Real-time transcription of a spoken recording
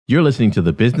You're listening to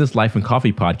the Business Life and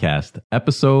Coffee Podcast,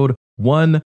 episode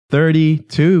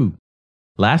 132.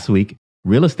 Last week,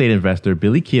 real estate investor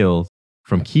Billy Keels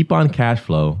from Keep On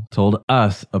Cashflow told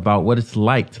us about what it's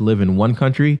like to live in one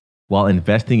country while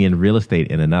investing in real estate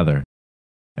in another.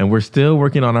 And we're still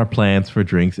working on our plans for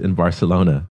drinks in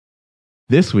Barcelona.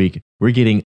 This week, we're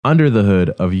getting under the hood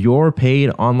of your paid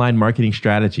online marketing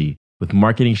strategy with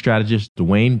marketing strategist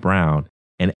Dwayne Brown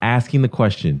and asking the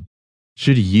question,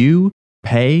 should you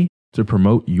pay to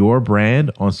promote your brand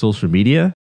on social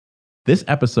media? This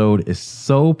episode is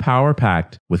so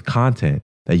power-packed with content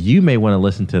that you may want to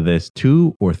listen to this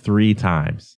 2 or 3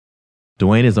 times.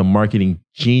 Dwayne is a marketing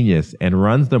genius and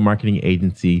runs the marketing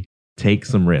agency Take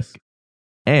Some Risk.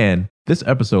 And this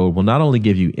episode will not only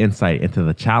give you insight into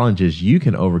the challenges you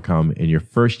can overcome in your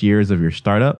first years of your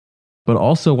startup, but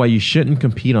also why you shouldn't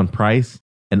compete on price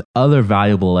and other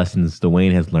valuable lessons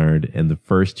Dwayne has learned in the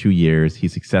first 2 years he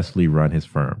successfully run his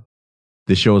firm.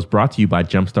 This show is brought to you by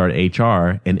Jumpstart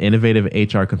HR, an innovative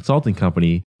HR consulting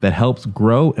company that helps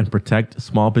grow and protect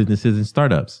small businesses and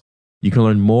startups. You can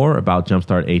learn more about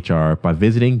Jumpstart HR by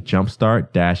visiting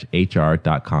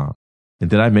jumpstart-hr.com. And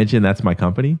did I mention that's my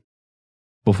company?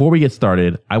 Before we get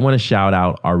started, I want to shout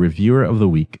out our reviewer of the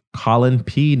week, Colin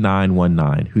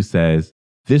P919, who says,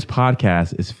 "This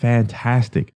podcast is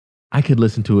fantastic. I could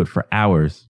listen to it for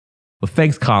hours." Well,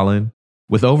 thanks, Colin.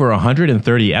 With over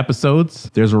 130 episodes,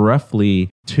 there's roughly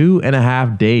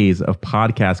 2.5 days of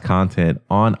podcast content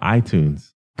on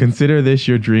iTunes. Consider this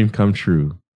your dream come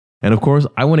true. And of course,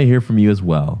 I want to hear from you as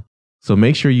well. So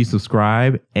make sure you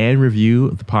subscribe and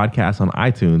review the podcast on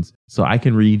iTunes so I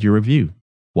can read your review.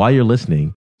 While you're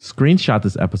listening, screenshot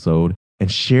this episode and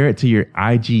share it to your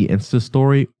IG Insta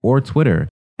story or Twitter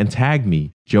and tag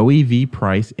me, Joey V.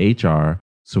 Price HR,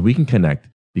 so we can connect,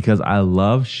 because I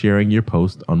love sharing your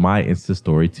post on my Insta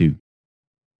story too.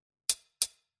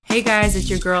 Hey guys, it's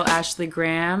your girl Ashley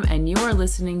Graham, and you are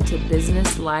listening to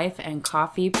Business Life and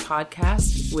Coffee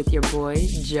Podcast with your boy,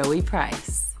 Joey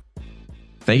Price.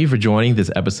 Thank you for joining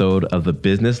this episode of the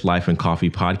Business Life and Coffee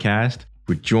Podcast.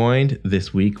 We're joined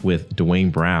this week with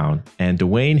Dwayne Brown, and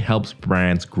Dwayne helps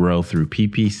brands grow through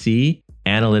PPC,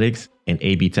 analytics, and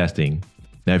A/B testing.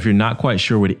 Now, if you're not quite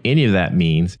sure what any of that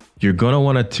means, you're going to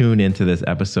want to tune into this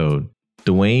episode.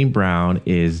 Dwayne Brown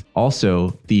is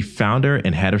also the founder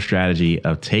and head of strategy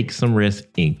of Take Some Risk,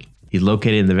 Inc. He's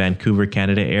located in the Vancouver,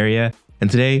 Canada area. And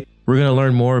today, we're going to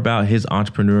learn more about his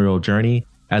entrepreneurial journey,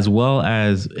 as well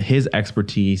as his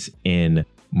expertise in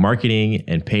marketing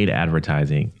and paid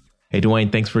advertising. Hey,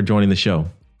 Dwayne, thanks for joining the show.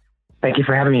 Thank you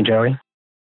for having me, Joey.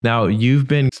 Now, you've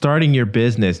been starting your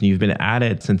business and you've been at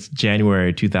it since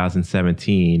January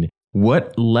 2017.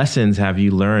 What lessons have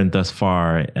you learned thus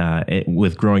far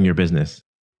with growing your business?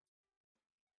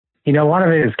 You know, a lot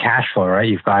of it is cash flow, right?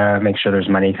 You've got to make sure there's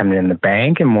money coming in the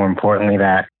bank, and more importantly,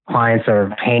 that clients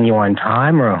are paying you on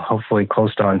time, or hopefully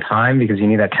close to on time, because you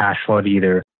need that cash flow to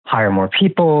either hire more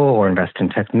people or invest in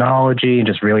technology and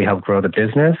just really help grow the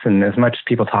business. And as much as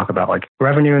people talk about like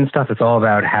revenue and stuff, it's all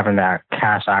about having that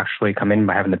cash actually come in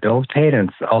by having the bills paid. And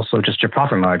it's also just your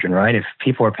profit margin, right? If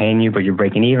people are paying you, but you're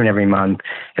breaking even every month,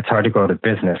 it's hard to grow the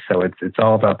business. So it's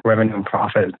all about revenue and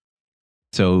profit.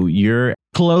 So you're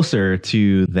closer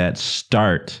to that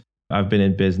start. I've been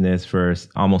in business for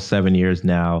almost 7 years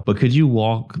now, but could you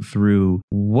walk through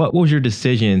what was your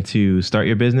decision to start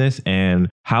your business, and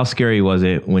how scary was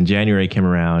it when January came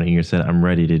around and you said, I'm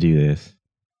ready to do this?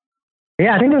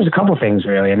 Yeah, I think there's a couple of things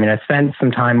really. I mean, I spent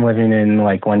some time living in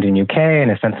like London, UK,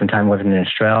 and I spent some time living in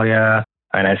Australia.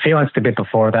 And I freelanced a bit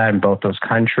before that in both those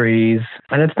countries.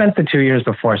 And I spent the 2 years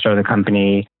before I started the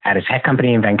company at a tech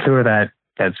company in Vancouver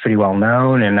that's pretty well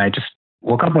known. And I just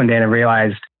woke up one day and I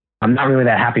realized I'm not really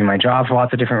that happy in my job for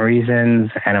lots of different reasons.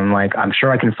 And I'm like, I'm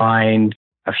sure I can find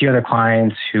a few other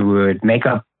clients who would make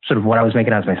up sort of what I was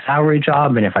making as my salary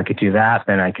job. And if I could do that,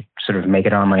 then I could sort of make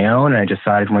it on my own. And I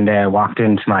decided one day I walked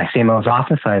into my CMO's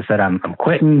office. I said, I'm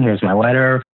quitting. Here's my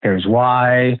letter. Here's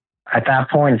why. At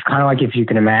that point, it's kind of like if you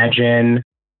can imagine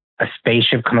a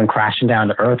spaceship coming crashing down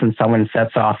to Earth and someone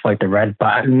sets off like the red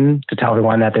button to tell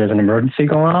everyone that there's an emergency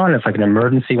going on. It's like an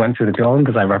emergency went through the building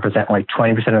because I represent like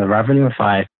 20% of the revenue. If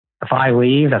I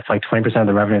leave, that's like 20% of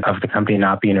the revenue of the company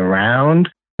not being around,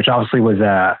 which obviously was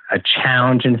a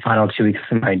challenge in the final 2 weeks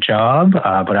of my job.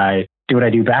 But I do what I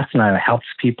do best, and I helped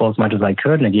people as much as I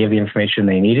could, and I gave the information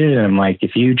they needed. And I'm like,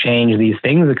 if you change these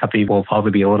things, the company will probably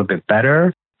be a little bit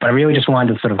better. But I really just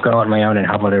wanted to sort of go out on my own and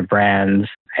help other brands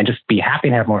and just be happy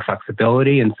and have more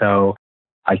flexibility. And so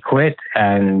I quit,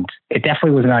 and it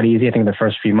definitely was not easy. I think the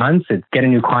first few months,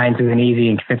 getting new clients isn't easy,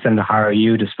 and convince them to hire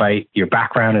you despite your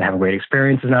background and having great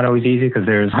experience is not always easy, because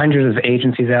there's hundreds of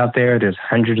agencies out there. There's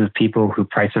hundreds of people who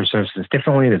price their services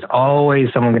differently. There's always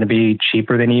someone going to be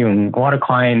cheaper than you. And a lot of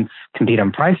clients compete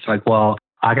on price. Like, well,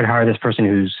 I could hire this person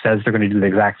who says they're going to do the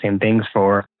exact same things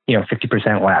for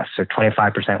 50% less or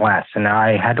 25% less. And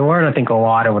I had to learn, I think, a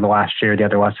lot over the last year. The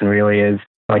other lesson really is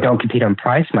I don't compete on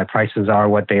price. My prices are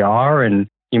what they are. And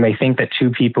you may think that two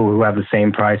people who have the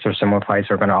same price or similar price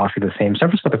are going to offer the same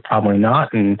service, but they're probably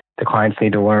not. And the clients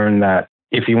need to learn that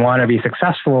if you want to be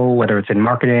successful, whether it's in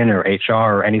marketing or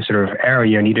HR or any sort of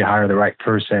area, you need to hire the right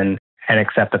person and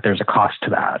accept that there's a cost to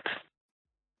that.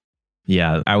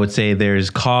 Yeah, I would say there's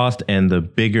cost, and the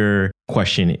bigger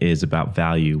question is about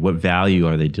value. What value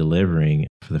are they delivering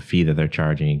for the fee that they're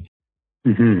charging?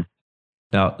 Mm-hmm.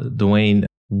 Now, Dwayne,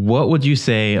 what would you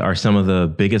say are some of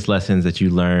the biggest lessons that you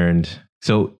learned?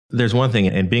 So there's one thing,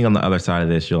 and being on the other side of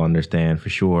this, you'll understand for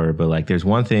sure. But like, there's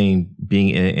one thing being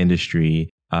in an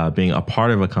industry, being a part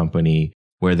of a company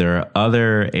where there are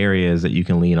other areas that you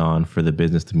can lean on for the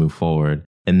business to move forward.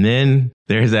 And then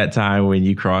there's that time when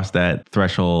you cross that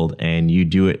threshold and you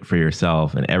do it for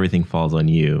yourself and everything falls on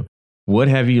you. What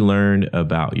have you learned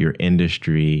about your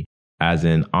industry as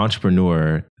an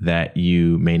entrepreneur that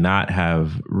you may not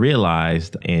have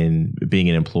realized in being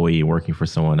an employee working for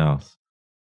someone else?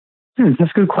 That's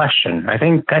a good question. I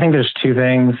think there's two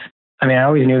things. I mean, I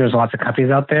always knew there's lots of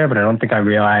companies out there, but I don't think I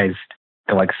realized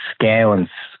the scale and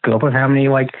scope of how many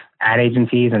ad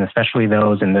agencies, and especially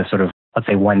those in the sort of, let's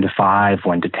say 1 to 5,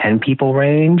 1 to 10 people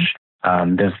range.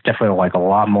 There's definitely a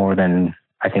lot more than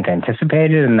I think I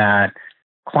anticipated, and that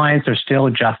clients are still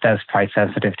just as price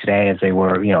sensitive today as they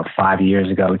were, 5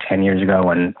 years ago, 10 years ago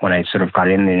when I sort of got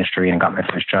in the industry and got my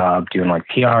first job doing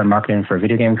PR and marketing for a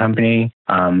video game company.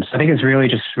 So I think it's really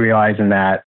just realizing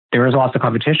that there is lots of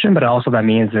competition, but also that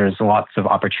means there's lots of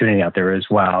opportunity out there as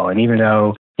well. And even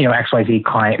though, XYZ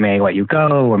client may let you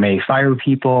go or may fire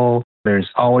people, there's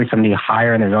always somebody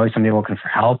higher and there's always somebody looking for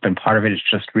help. And part of it is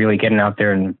just really getting out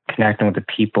there and connecting with the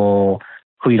people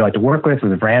who you'd like to work with, or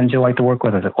the brands you like to work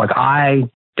with. I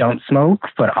don't smoke,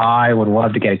 but I would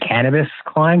love to get a cannabis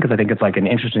client because I think it's an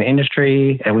interesting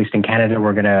industry. At least in Canada,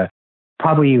 we're going to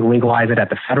probably legalize it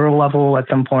at the federal level at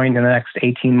some point in the next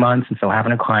 18 months. And so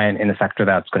having a client in a sector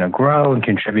that's going to grow and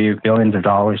contribute billions of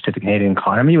dollars to the Canadian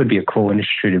economy would be a cool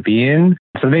industry to be in.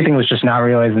 So the big thing was just not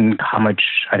realizing how much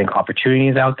I think opportunity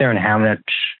is out there and how much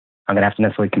I'm going to have to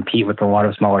necessarily compete with a lot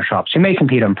of smaller shops. You may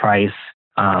compete on price,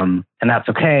 and that's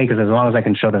okay, because as long as I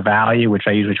can show the value, which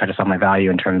I usually try to sell my value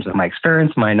in terms of my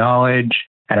experience, my knowledge,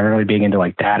 and I'm really big into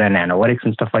data and analytics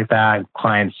and stuff like that,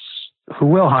 clients who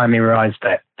will hire me realize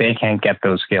that they can't get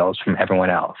those skills from everyone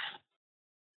else.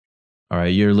 All right,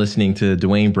 you're listening to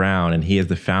Dwayne Brown, and he is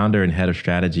the founder and head of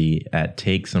strategy at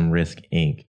Take Some Risk,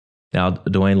 Inc. Now,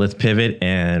 Dwayne, let's pivot,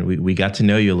 and we got to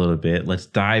know you a little bit. Let's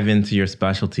dive into your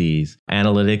specialties: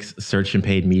 analytics, search and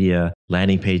paid media,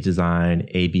 landing page design,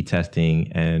 A/B testing,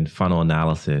 and funnel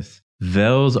analysis.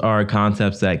 Those are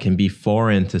concepts that can be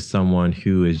foreign to someone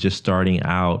who is just starting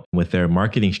out with their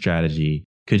marketing strategy.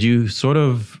 Could you sort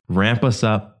of ramp us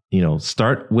up,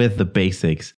 start with the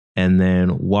basics, and then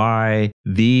why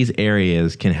these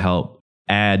areas can help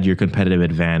add your competitive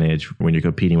advantage when you're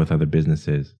competing with other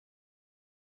businesses?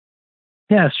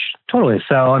 Yes, totally.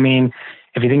 So, if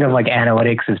you think of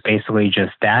analytics as basically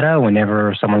just data,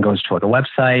 whenever someone goes to the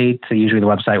website, so usually the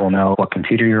website will know what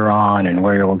computer you're on and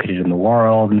where you're located in the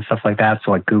world and stuff like that.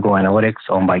 So Google Analytics,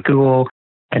 owned by Google,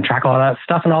 can track all that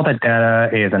stuff, and all that data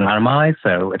is anonymized.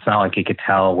 So it's not like you could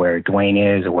tell where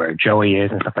Dwayne is or where Joey is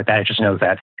and stuff like that. It just knows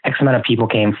that X amount of people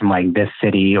came from this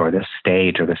city or this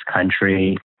state or this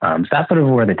country. So that's sort of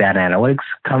where the data analytics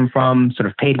come from. Sort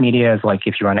of paid media is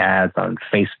if you run ads on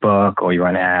Facebook or you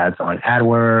run ads on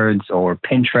AdWords or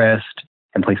Pinterest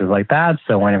and places like that.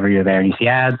 So whenever you're there and you see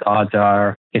ads, odds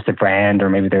are it's a brand or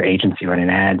maybe their agency running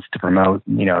ads to promote,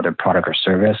 their product or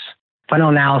service. Funnel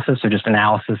analysis, or just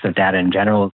analysis of data in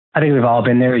general. I think we've all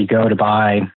been there. You go to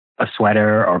buy a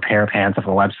sweater or a pair of pants off a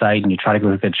website and you try to go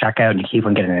to the checkout and you keep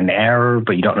on getting an error,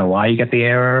 but you don't know why you get the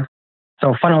error.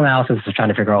 So funnel analysis is trying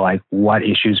to figure out what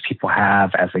issues people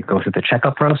have as they go through the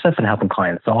checkout process and helping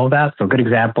clients solve that. So a good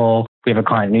example, we have a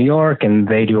client in New York and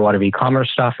they do a lot of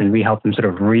e-commerce stuff, and we help them sort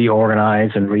of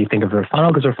reorganize and rethink of their funnel,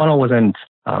 because their funnel wasn't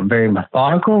very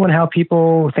methodical in how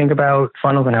people think about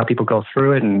funnels and how people go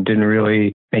through it, and didn't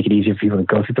really make it easier for people to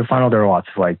go through the funnel. There are lots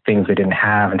of things they didn't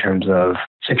have in terms of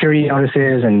security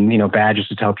notices and badges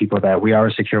to tell people that we are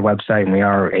a secure website and we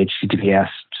are HTTPS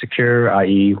secure,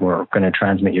 i.e. we're going to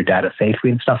transmit your data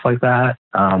safely and stuff like that.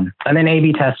 And then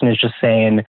A/B testing is just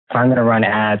saying, if I'm going to run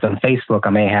ads on Facebook, I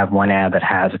may have one ad that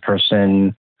has a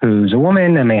person who's a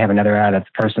woman. I may have another ad that's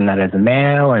a person that is a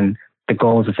male. And the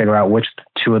goal is to figure out which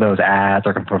two of those ads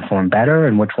are going to perform better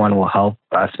and which one will help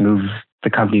us move the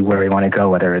company where we want to go,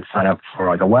 whether it's sign up for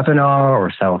like a webinar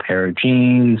or sell a pair of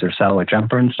jeans or sell a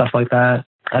jumper and stuff like that.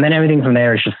 And then everything from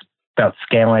there is just about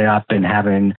scaling it up and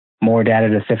having more data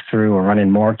to sift through or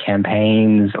running more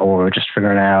campaigns or just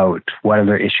figuring out what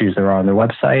other issues there are on their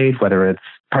website, whether it's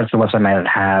parts of the website might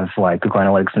have like Google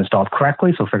Analytics installed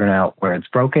correctly, so figuring out where it's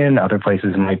broken. Other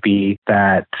places might be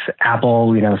that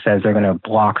Apple, says they're going to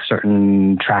block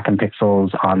certain tracking pixels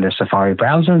on their Safari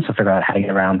browser, so figure out how to get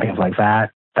around things like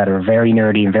that are very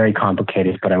nerdy and very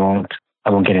complicated, but I won't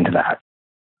get into that.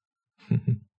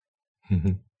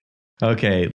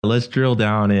 Okay, let's drill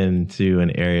down into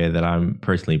an area that I'm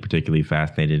personally particularly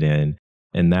fascinated in,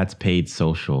 and that's paid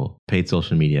social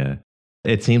media.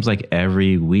 It seems like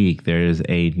every week there's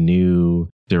a new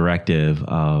directive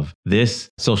of this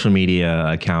social media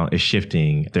account is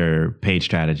shifting their paid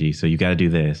strategy. So you got to do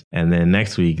this. And then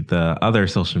next week, the other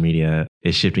social media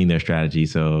is shifting their strategy.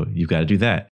 So you've got to do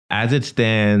that. As it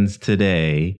stands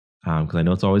today, because I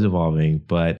know it's always evolving,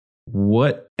 but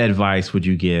what advice would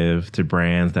you give to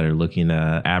brands that are looking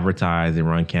to advertise and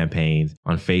run campaigns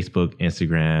on Facebook,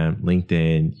 Instagram,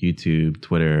 LinkedIn, YouTube,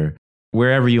 Twitter,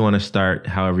 wherever you want to start,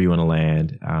 however you want to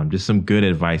land? Just some good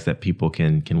advice that people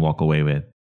can walk away with.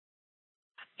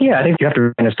 Yeah, I think you have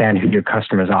to understand who your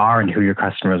customers are and who your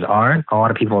customers aren't. A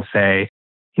lot of people say,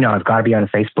 I've got to be on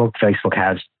Facebook. Facebook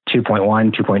has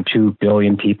 2.2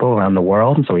 billion people around the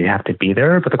world, and so you have to be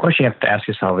there. But the question you have to ask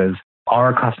yourself is,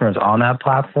 are our customers on that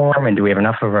platform? And do we have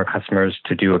enough of our customers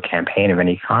to do a campaign of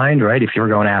any kind, right? If you're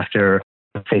going after,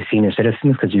 say, senior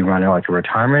citizens because you run like a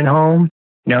retirement home,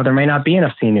 there may not be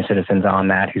enough senior citizens on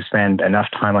that who spend enough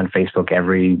time on Facebook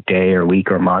every day or week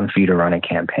or month for you to run a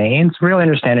campaign. So really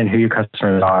understanding who your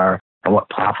customers are and what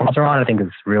platforms they're on, I think is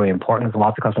really important. Because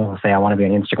lots of customers will say, I want to be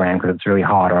on Instagram because it's really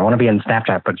hot, or I want to be on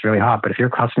Snapchat, but it's really hot. But if your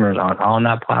customers aren't on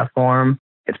that platform,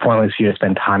 it's pointless for you to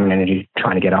spend time and energy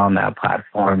trying to get on that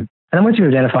platform. And then once you've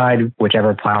identified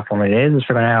whichever platform it is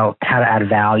figuring out how to add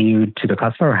value to the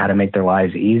customer, how to make their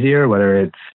lives easier, whether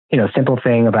it's, simple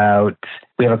thing about,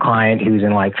 we have a client who's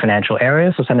in like financial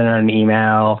areas, so sending out an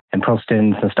email and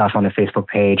posting some stuff on the Facebook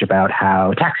page about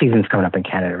how tax season's coming up in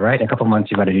Canada, right? In a couple of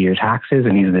months, you've got to do your taxes,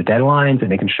 and these are the deadlines, and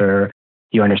making sure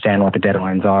you understand what the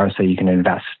deadlines are so you can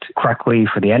invest correctly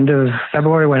for the end of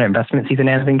February when investment season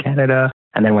ends in Canada,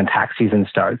 and then when tax season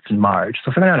starts in March.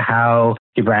 So figuring out how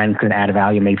your brand can add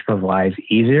value, make people's lives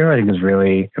easier, I think is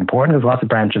really important, because lots of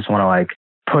brands just want to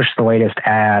push the latest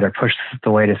ad or push the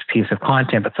latest piece of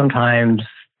content, but sometimes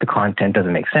the content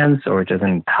doesn't make sense or it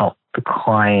doesn't help the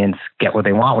clients get what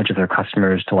they want, which is their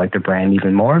customers to like their brand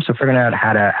even more. So figuring out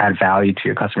how to add value to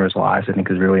your customers' lives, I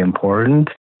think is really important.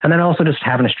 And then also just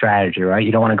having a strategy, right?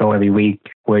 You don't want to go every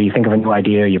week where you think of a new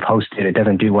idea, you post it, it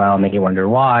doesn't do well, and then you wonder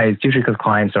why. It's usually because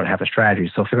clients don't have a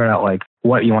strategy. So figuring out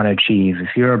what you want to achieve.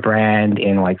 If you're a brand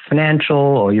in financial,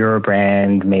 or you're a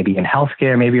brand maybe in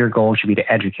healthcare, maybe your goal should be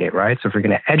to educate, right? So if you're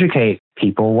going to educate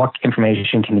people, what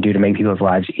information can you do to make people's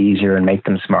lives easier and make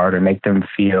them smarter, make them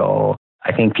feel,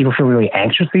 I think people feel really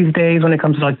anxious these days when it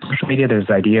comes to social media. There's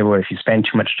the idea where if you spend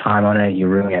too much time on it, you're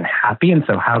really unhappy. And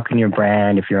so how can your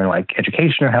brand, if you're in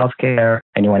education or healthcare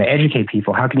and you want to educate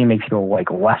people, how can you make people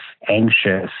less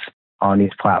anxious on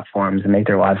these platforms and make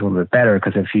their lives a little bit better?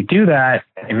 Because if you do that,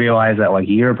 you realize that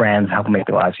your brands help make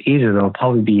their lives easier, they'll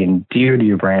probably be endeared to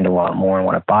your brand a lot more and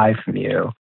want to buy from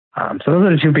you. So those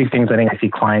are the two big things I think I see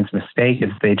clients mistake, is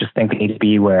they just think they need to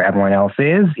be where everyone else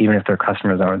is, even if their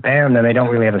customers aren't there. And then they don't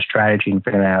really have a strategy in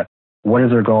figuring out what is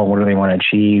their goal, what do they want to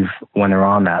achieve when they're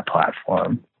on that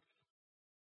platform.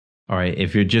 All right.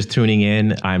 If you're just tuning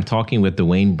in, I'm talking with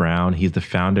Dwayne Brown. He's the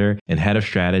founder and head of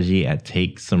strategy at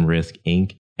Take Some Risk,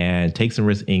 Inc. And Take Some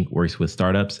Risk, Inc. works with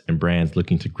startups and brands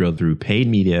looking to grow through paid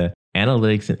media,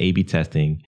 analytics, and A/B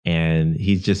testing. And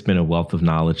he's just been a wealth of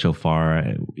knowledge so far.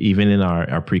 Even in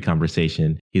our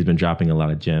pre-conversation, he's been dropping a lot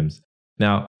of gems.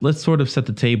 Now, let's sort of set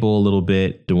the table a little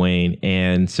bit, Dwayne.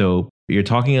 And so you're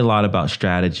talking a lot about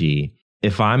strategy.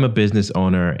 If I'm a business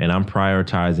owner and I'm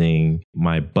prioritizing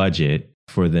my budget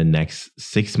for the next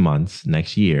 6 months,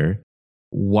 next year,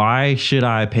 why should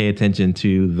I pay attention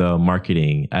to the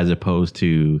marketing as opposed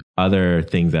to other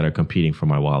things that are competing for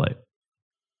my wallet?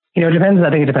 It depends. I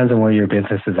think it depends on where your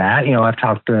business is at. I've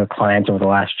talked to clients over the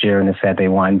last year and they said they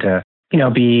wanted to,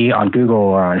 be on Google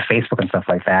or on Facebook and stuff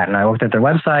like that. And I looked at their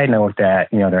website and I looked at,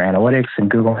 their analytics and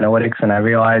Google Analytics. And I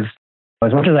realized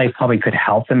as much as I probably could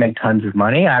help them make tons of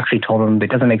money, I actually told them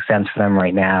it doesn't make sense for them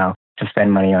right now to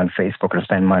spend money on Facebook or to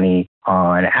spend money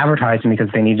on advertising because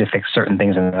they need to fix certain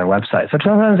things on their website. So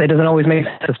sometimes it doesn't always make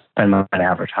sense to spend money on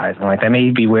advertising. Like that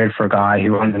may be weird for a guy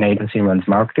who owns an agency and runs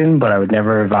marketing, but I would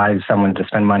never advise someone to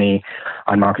spend money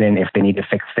on marketing if they need to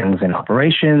fix things in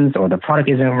operations or the product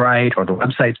isn't right or the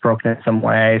website's broken in some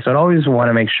way. So I'd always want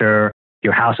to make sure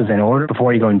your house is in order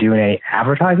before you go and do any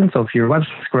advertising. So if your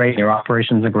website's great and your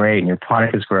operations are great and your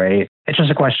product is great, it's just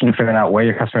a question of figuring out where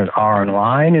your customers are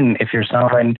online. And if you're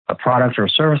selling a product or a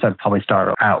service, I'd probably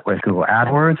start out with Google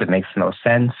AdWords. It makes the most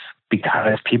sense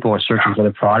because people are searching for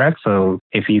the product. So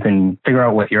if you can figure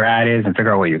out what your ad is and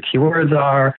figure out what your keywords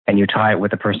are and you tie it with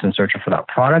the person searching for that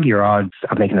product, your odds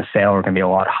of making a sale are going to be a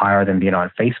lot higher than being on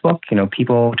Facebook. You know,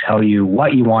 people tell you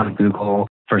what you want on Google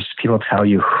versus people tell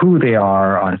you who they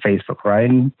are on Facebook, right?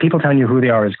 And people telling you who they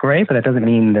are is great, but that doesn't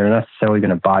mean they're necessarily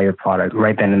going to buy your product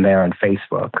right then and there on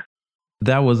Facebook.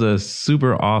 That was a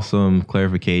super awesome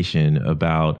clarification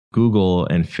about Google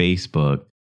and Facebook.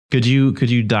 Could you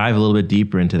dive a little bit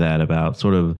deeper into that about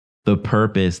sort of the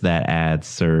purpose that ads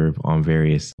serve on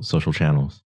various social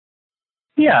channels?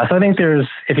 Yeah, so I think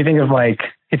if you think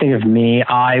of me,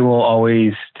 I will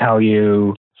always tell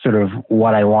you sort of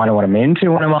what I want and what I'm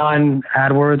into when I'm on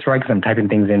AdWords, right? Because I'm typing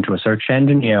things into a search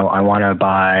engine. You know, I want to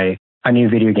buy a new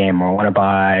video game or I want to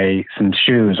buy some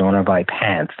shoes or I want to buy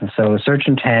pants. And so search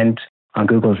intent on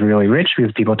Google is really rich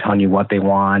because people telling you what they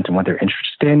want and what they're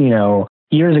interested in. You know,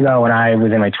 years ago when I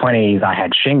was in my 20s, I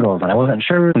had shingles and I wasn't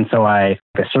sure. And so I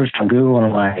searched on Google and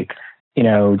I'm like, you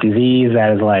know, disease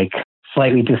that is like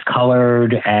slightly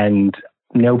discolored and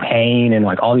no pain and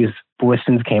like all these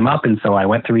listings came up. And so I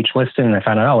went through each listing and I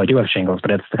found out, oh, I do have shingles, but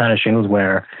it's the kind of shingles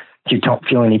where you don't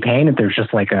feel any pain if there's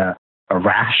just like a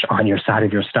rash on your side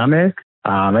of your stomach.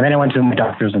 And then I went to my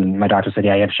doctors and my doctor said,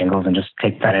 yeah, you have shingles and just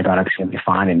take that antibiotics, you'll be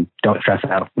fine and don't stress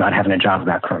out not having a job at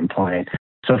that current point.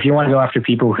 So if you want to go after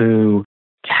people who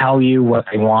tell you what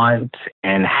they want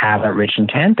and have that rich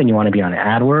intent, then you want to be on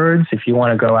AdWords. If you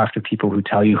want to go after people who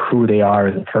tell you who they are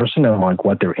as a person and like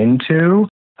what they're into,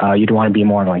 you'd want to be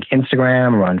more on like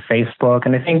Instagram or on Facebook.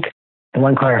 And I think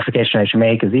one clarification I should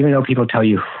make is even though people tell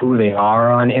you who they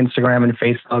are on Instagram and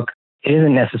Facebook, it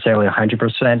isn't necessarily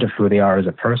 100% of who they are as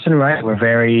a person, right?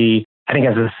 I think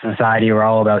as a society, we're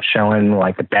all about showing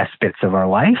like the best bits of our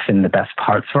life and the best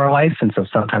parts of our life. And so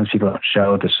sometimes people don't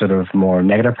show the sort of more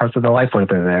negative parts of their life,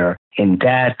 whether they're in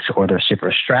debt or they're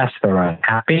super stressed or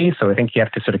unhappy. So I think you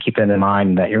have to sort of keep that in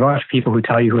mind that you're going to people who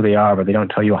tell you who they are, but they don't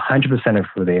tell you 100% of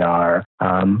who they are.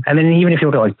 And then even if you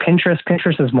look at like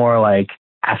Pinterest is more like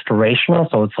aspirational.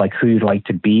 So it's like who you'd like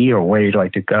to be or where you'd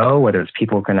like to go, whether it's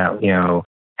people can,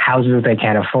 houses they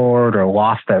can't afford or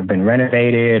lofts that have been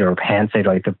renovated or pants they'd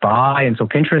like to buy. And so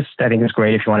Pinterest, I think, is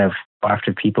great if you want to go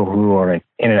after people who are in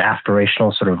an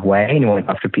aspirational sort of way and you want to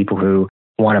go after people who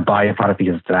want to buy your product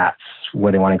because that's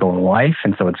where they want to go in life.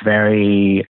 And so it's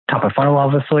very top of funnel,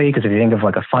 obviously, because if you think of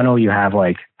like a funnel, you have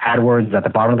like AdWords at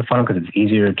the bottom of the funnel because it's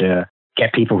easier to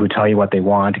get people who tell you what they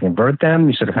want to convert them.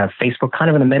 You sort of have Facebook kind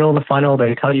of in the middle of the funnel.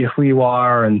 They tell you who you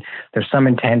are and there's some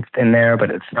intent in there,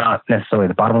 but it's not necessarily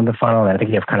the bottom of the funnel. And I think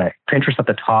you have kind of Pinterest at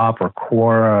the top or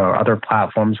Quora or other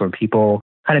platforms where people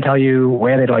kind of tell you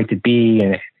where they'd like to be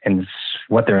and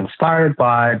what they're inspired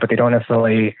by, but they don't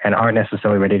necessarily and aren't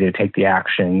necessarily ready to take the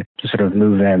action to sort of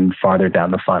move them farther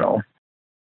down the funnel.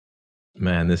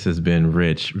 Man, this has been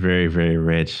rich, very, very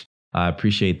rich. I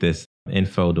appreciate this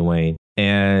info, Dwayne.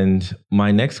 And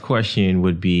my next question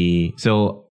would be,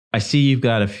 so I see you've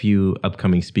got a few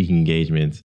upcoming speaking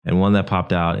engagements, and one that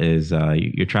popped out is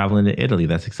you're traveling to Italy.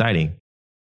 That's exciting.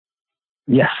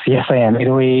 Yes, I am.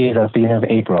 Italy is at the beginning of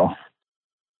April.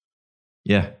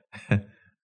 Yeah.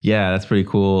 Yeah, that's pretty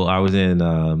cool. I was in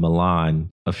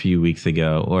Milan a few weeks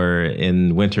ago, or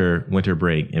in winter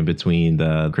break in between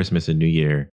the Christmas and New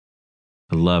Year.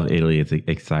 I love Italy. It's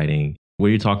exciting. What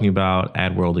are you talking about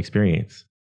at World Experience?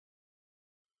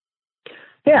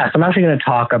 Yeah, so I'm actually going to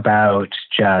talk about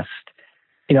just,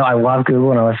 I love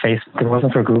Google and I love Facebook. If it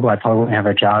wasn't for Google, I probably wouldn't have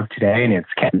a job today, and it's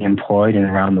kept me employed and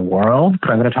around the world. But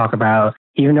I'm going to talk about,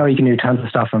 even though you can do tons of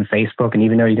stuff on Facebook and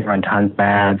even though you can run tons of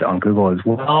ads on Google as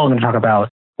well, I'm going to talk about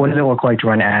what does it look like to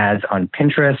run ads on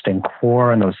Pinterest and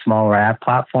Quora and those smaller ad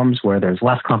platforms where there's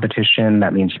less competition.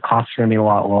 That means your costs are going to be a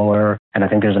lot lower. And I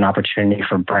think there's an opportunity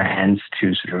for brands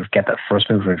to sort of get that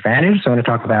first mover advantage. So I'm going to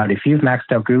talk about if you've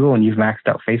maxed out Google and you've maxed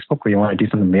out Facebook, or you want to do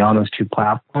something beyond those two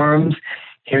platforms,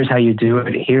 here's how you do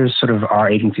it. Here's sort of our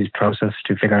agency's process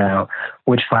to figuring out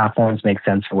which platforms make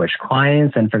sense for which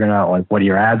clients and figuring out like what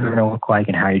your ads are going to look like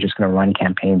and how you're just going to run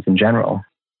campaigns in general.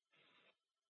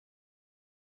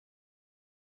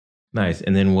 Nice.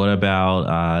 And then what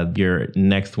about your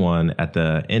next one at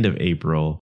the end of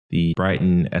April? the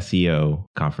Brighton SEO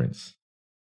conference?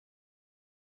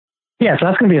 Yeah, so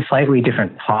that's going to be a slightly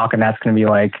different talk, and that's going to be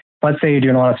like, let's say you're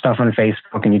doing a lot of stuff on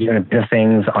Facebook and you're doing a bit of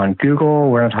things on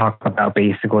Google. We're going to talk about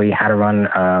basically how to run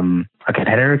a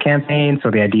competitor campaign.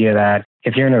 So the idea that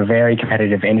if you're in a very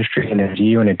competitive industry and there's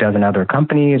you and a dozen other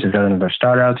companies or a dozen other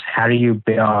startups, how do you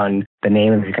bid on the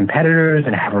name of your competitors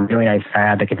and have a really nice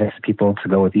ad that convinces people to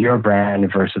go with your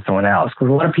brand versus someone else?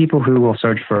 Because a lot of people who will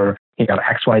search for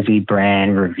XYZ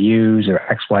brand reviews or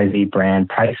XYZ brand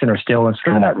pricing are still in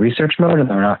sort of that research mode and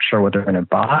they're not sure what they're going to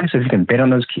buy. So if you can bid on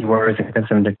those keywords and convince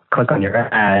them to click on your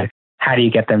ad, how do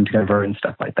you get them to convert and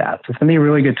stuff like that? So it's going to be a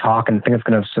really good talk, and I think it's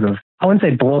going to sort of, I wouldn't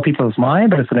say blow people's mind,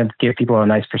 but it's going to give people a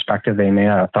nice perspective they may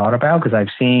not have thought about, because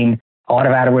I've seen a lot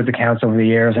of AdWords accounts over the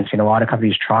years. I've seen a lot of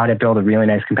companies try to build a really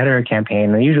nice competitor campaign,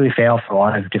 and they usually fail for a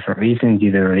lot of different reasons.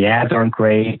 Either the ads aren't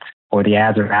great, or the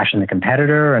ads are bashing the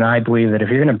competitor. And I believe that if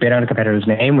you're going to bid on a competitor's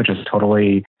name, which is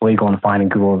totally legal and fine in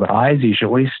Google's eyes, you should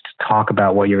at least talk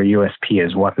about what your USP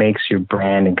is, what makes your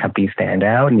brand and company stand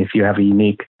out. And if you have a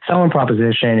unique selling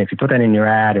proposition, if you put that in your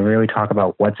ad and really talk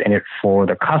about what's in it for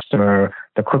the customer,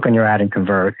 they'll click on your ad and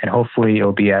convert, and hopefully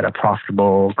it'll be at a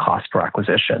profitable cost per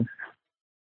acquisition.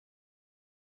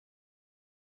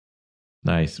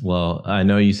 Nice. Well, I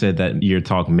know you said that your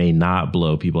talk may not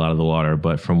blow people out of the water,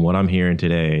 but from what I'm hearing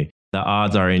today, the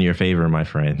odds are in your favor, my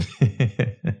friend.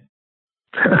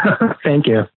 Thank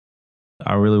you.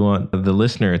 I really want the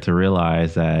listener to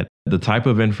realize that the type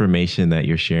of information that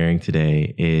you're sharing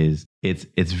today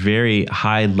it's very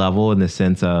high level in the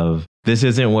sense of this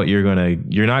isn't what you're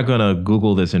not going to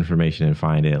Google this information and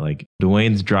find it. Like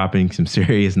Dwayne's dropping some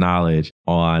serious knowledge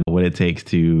on what it takes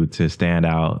to stand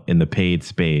out in the paid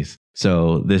space.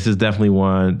 So this is definitely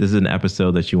this is an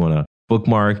episode that you want to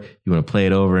bookmark. You want to play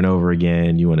it over and over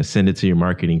again. You want to send it to your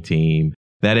marketing team.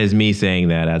 That is me saying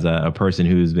that as a person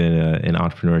who's been in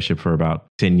entrepreneurship for about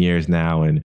 10 years now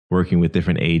and working with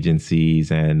different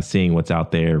agencies and seeing what's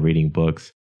out there, reading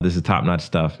books. This is top-notch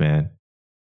stuff, man.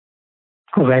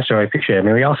 Cool, thanks, Joe. I appreciate it. I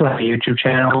mean, we also have a YouTube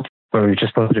channel where we've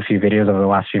just posted a few videos over the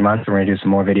last few months. We're going to do some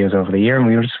more videos over the year. And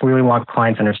we just really want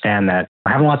clients to understand that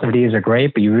having lots of videos are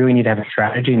great, but you really need to have a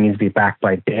strategy. It needs to be backed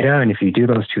by data. And if you do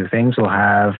those two things, you'll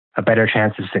have a better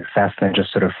chance of success than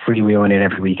just sort of freewheeling it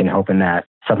every week and hoping that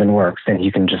something works. And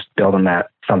you can just build on that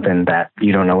something that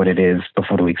you don't know what it is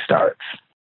before the week starts.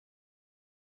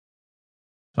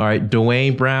 All right,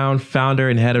 Dwayne Brown, founder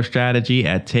and head of strategy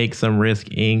at Take Some Risk,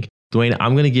 Inc. Dwayne,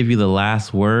 I'm going to give you the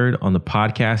last word on the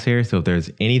podcast here. So if there's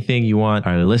anything you want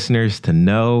our listeners to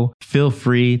know, feel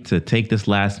free to take this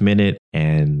last minute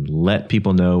and let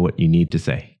people know what you need to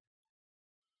say.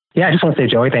 Yeah, I just want to say,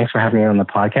 Joey, thanks for having me on the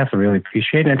podcast. I really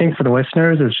appreciate it. And I think for the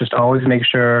listeners, it's just always make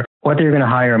sure whether you're going to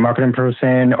hire a marketing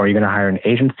person or you're going to hire an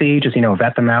agency, just,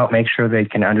 vet them out, make sure they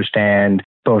can understand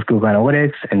both Google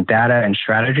Analytics and data and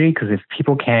strategy. Because if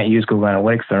people can't use Google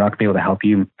Analytics, they're not going to be able to help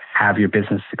you have your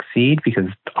business succeed, because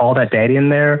all that data in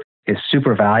there is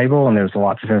super valuable. And there's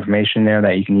lots of information there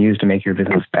that you can use to make your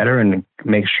business better and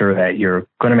make sure that you're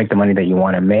going to make the money that you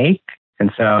want to make. And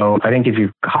so I think if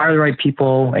you hire the right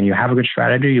people and you have a good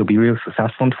strategy, you'll be really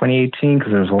successful in 2018,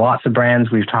 because there's lots of brands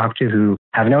we've talked to who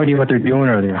have no idea what they're doing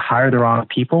or they hire the wrong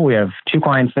people. We have 2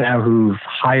 clients now who've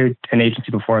hired an agency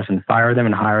before us and fired them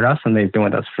and hired us, and they've been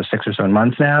with us for 6 or 7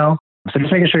 months now. So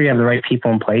just making sure you have the right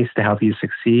people in place to help you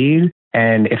succeed.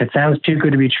 And if it sounds too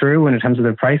good to be true when it comes to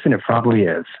the pricing, it probably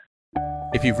is.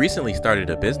 If you've recently started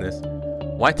a business,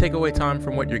 why take away time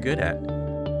from what you're good at,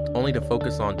 only to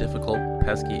focus on difficult,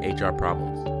 pesky HR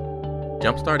problems?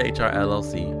 Jumpstart HR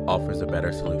LLC offers a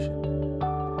better solution.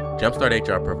 Jumpstart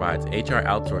HR provides HR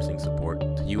outsourcing support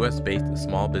to U.S.-based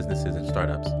small businesses and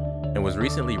startups, and was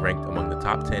recently ranked among the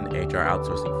top 10 HR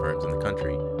outsourcing firms in the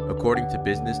country, according to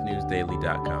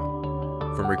BusinessNewsDaily.com.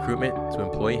 From recruitment to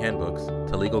employee handbooks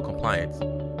to legal compliance,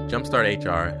 Jumpstart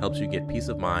HR helps you get peace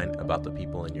of mind about the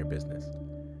people in your business.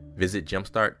 Visit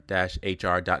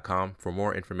jumpstart-hr.com for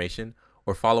more information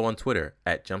or follow on Twitter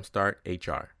at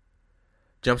JumpstartHR.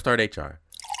 Jumpstart HR.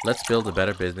 Let's build a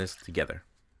better business together.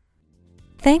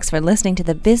 Thanks for listening to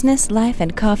the Business, Life,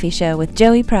 and Coffee Show with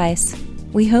Joey Price.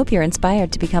 We hope you're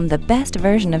inspired to become the best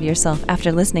version of yourself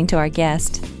after listening to our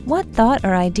guest. What thought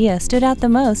or idea stood out the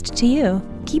most to you?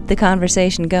 Keep the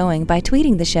conversation going by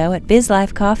tweeting the show at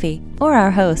BizLifeCoffee or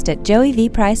our host at Joey V.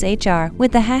 Price HR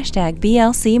with the hashtag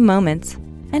BLC Moments.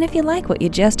 And if you like what you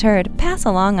just heard, pass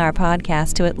along our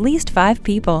podcast to at least 5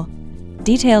 people.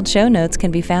 Detailed show notes can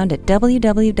be found at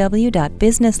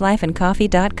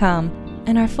www.businesslifeandcoffee.com,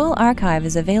 and our full archive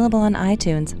is available on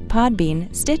iTunes,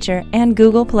 Podbean, Stitcher, and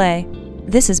Google Play.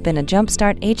 This has been a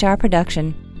Jumpstart HR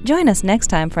production. Join us next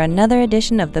time for another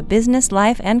edition of the Business,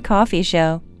 Life, and Coffee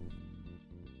Show.